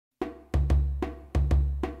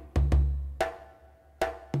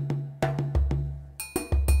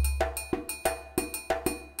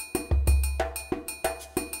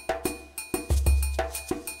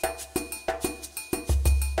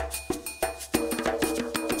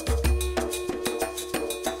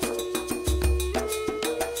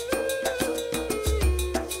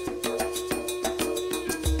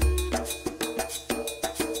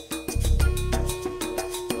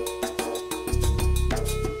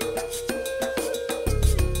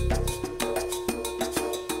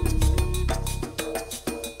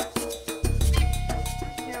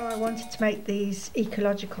to make these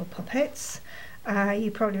ecological puppets.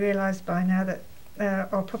 You probably realised by now that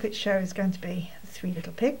our puppet show is going to be Three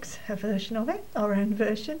Little Pigs, a version of it, our own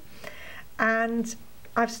version. And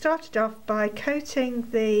I've started off by coating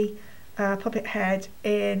the puppet head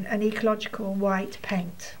in an ecological white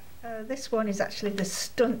paint. This one is actually the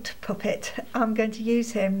stunt puppet. I'm going to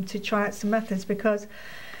use him to try out some methods, because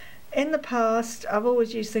in the past I've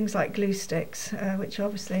always used things like glue sticks, which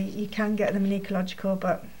obviously you can get them in ecological,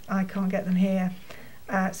 but I can't get them here.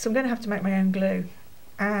 So I'm going to have to make my own glue,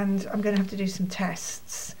 and I'm going to have to do some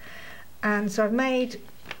tests. And so I've made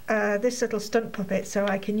this little stunt puppet so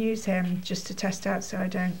I can use him just to test out, so I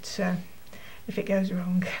don't, if it goes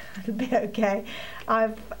wrong, it'll be okay.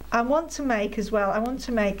 I want to make as well, I want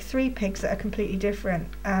to make 3 pigs that are completely different.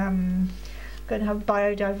 I'm going to have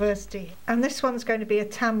biodiversity. And this one's going to be a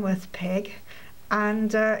Tamworth pig.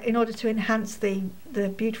 And in order to enhance the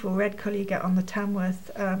beautiful red colour you get on the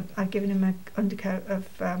Tamworth, I've given him an undercoat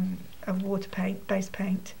of water paint, base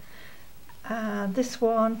paint. This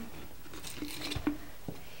one,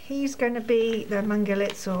 he's going to be the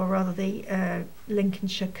Mangalitz, or rather the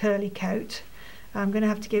Lincolnshire curly coat. I'm going to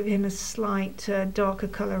have to give him a slight darker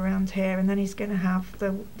colour around here, and then he's going to have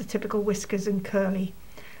the typical whiskers and curly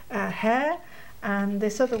hair. And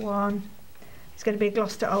this other one is going to be a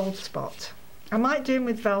Gloucester Old Spot. I might do him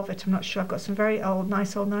with velvet, I'm not sure. I've got some very old,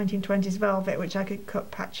 nice old 1920s velvet which I could cut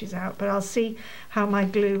patches out, but I'll see how my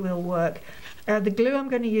glue will work. The glue I'm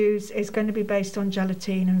going to use is going to be based on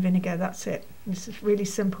gelatine and vinegar, that's it. This is really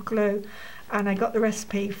simple glue, and I got the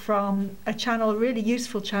recipe from a channel, a really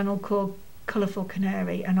useful channel called Colourful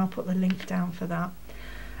Canary, and I'll put the link down for that.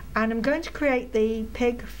 And I'm going to create the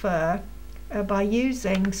pig fur by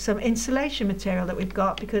using some insulation material that we've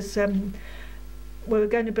got, because we're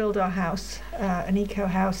going to build our house, an eco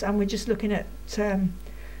house, and we're just looking at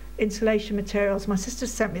insulation materials. My sister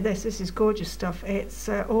sent me this is gorgeous stuff. It's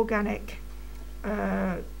organic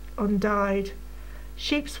undyed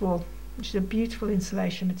sheep's wool, which is a beautiful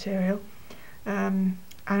insulation material, and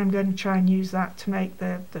I'm going to try and use that to make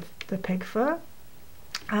the pig fur.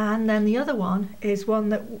 And then the other one is one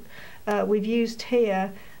that we've used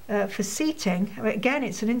here for seating. Again,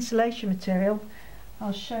 it's an insulation material.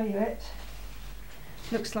 I'll show you it.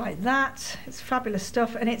 Looks like that. It's fabulous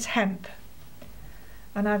stuff, and it's hemp,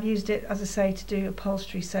 and I've used it, as I say, to do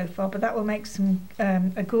upholstery so far, but that will make some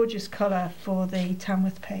a gorgeous colour for the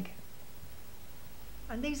Tamworth pig.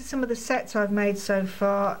 And these are some of the sets I've made so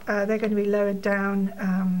far. They're going to be lowered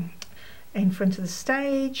down in front of the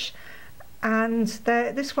stage, and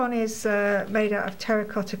this one is made out of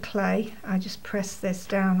terracotta clay. I just pressed this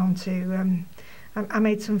down onto I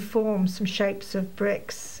made some forms, some shapes of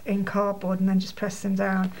bricks in cardboard, and then just pressed them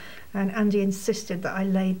down, and Andy insisted that I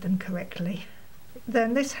laid them correctly.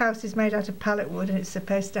 Then this house is made out of pallet wood, and it's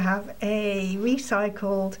supposed to have a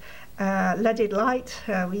recycled leaded light.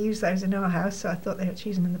 We use those in our house, so I thought they ought to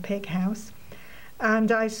use them in the pig house.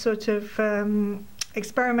 And I sort of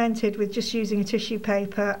experimented with just using a tissue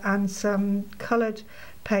paper and some coloured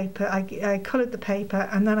paper. I coloured the paper,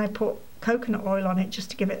 and then I put coconut oil on it just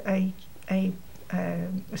to give it a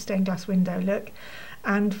stained glass window look.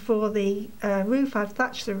 And for the roof, I've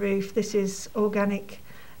thatched the roof. This is organic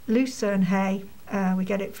lucerne hay. We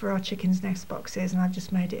get it for our chickens' nest boxes, and I've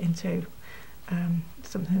just made it into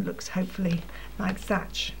something that looks hopefully like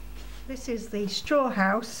thatch. This is the straw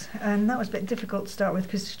house, and that was a bit difficult to start with,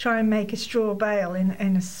 because to try and make a straw bale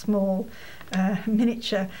in a small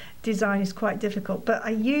miniature design is quite difficult. But I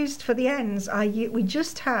used, for the ends, we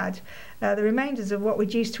just had the remainders of what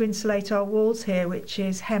we'd used to insulate our walls here, which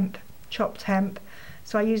is hemp, chopped hemp.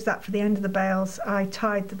 So I used that for the end of the bales. I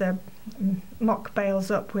tied the mock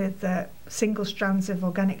bales up with single strands of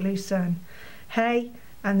organic lucerne hay,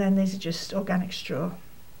 and then these are just organic straw.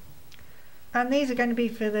 And these are going to be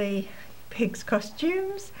for the pigs'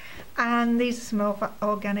 costumes, and these are some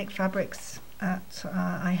organic fabrics that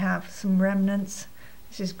I have, some remnants.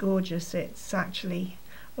 This is gorgeous. It's actually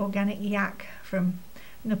organic yack from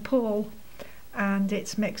Nepal, and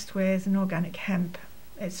it's mixed with an organic hemp.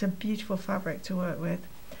 It's a beautiful fabric to work with.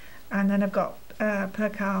 And then I've got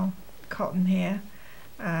percale cotton here,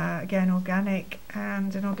 again organic,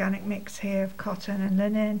 and an organic mix here of cotton and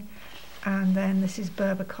linen. And then this is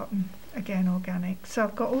Berber cotton, again organic. So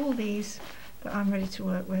I've got all these that I'm ready to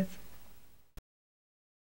work with.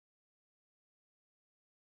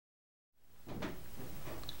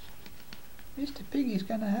 Mr. Piggy's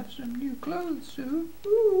going to have some new clothes soon.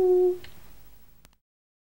 Ooh.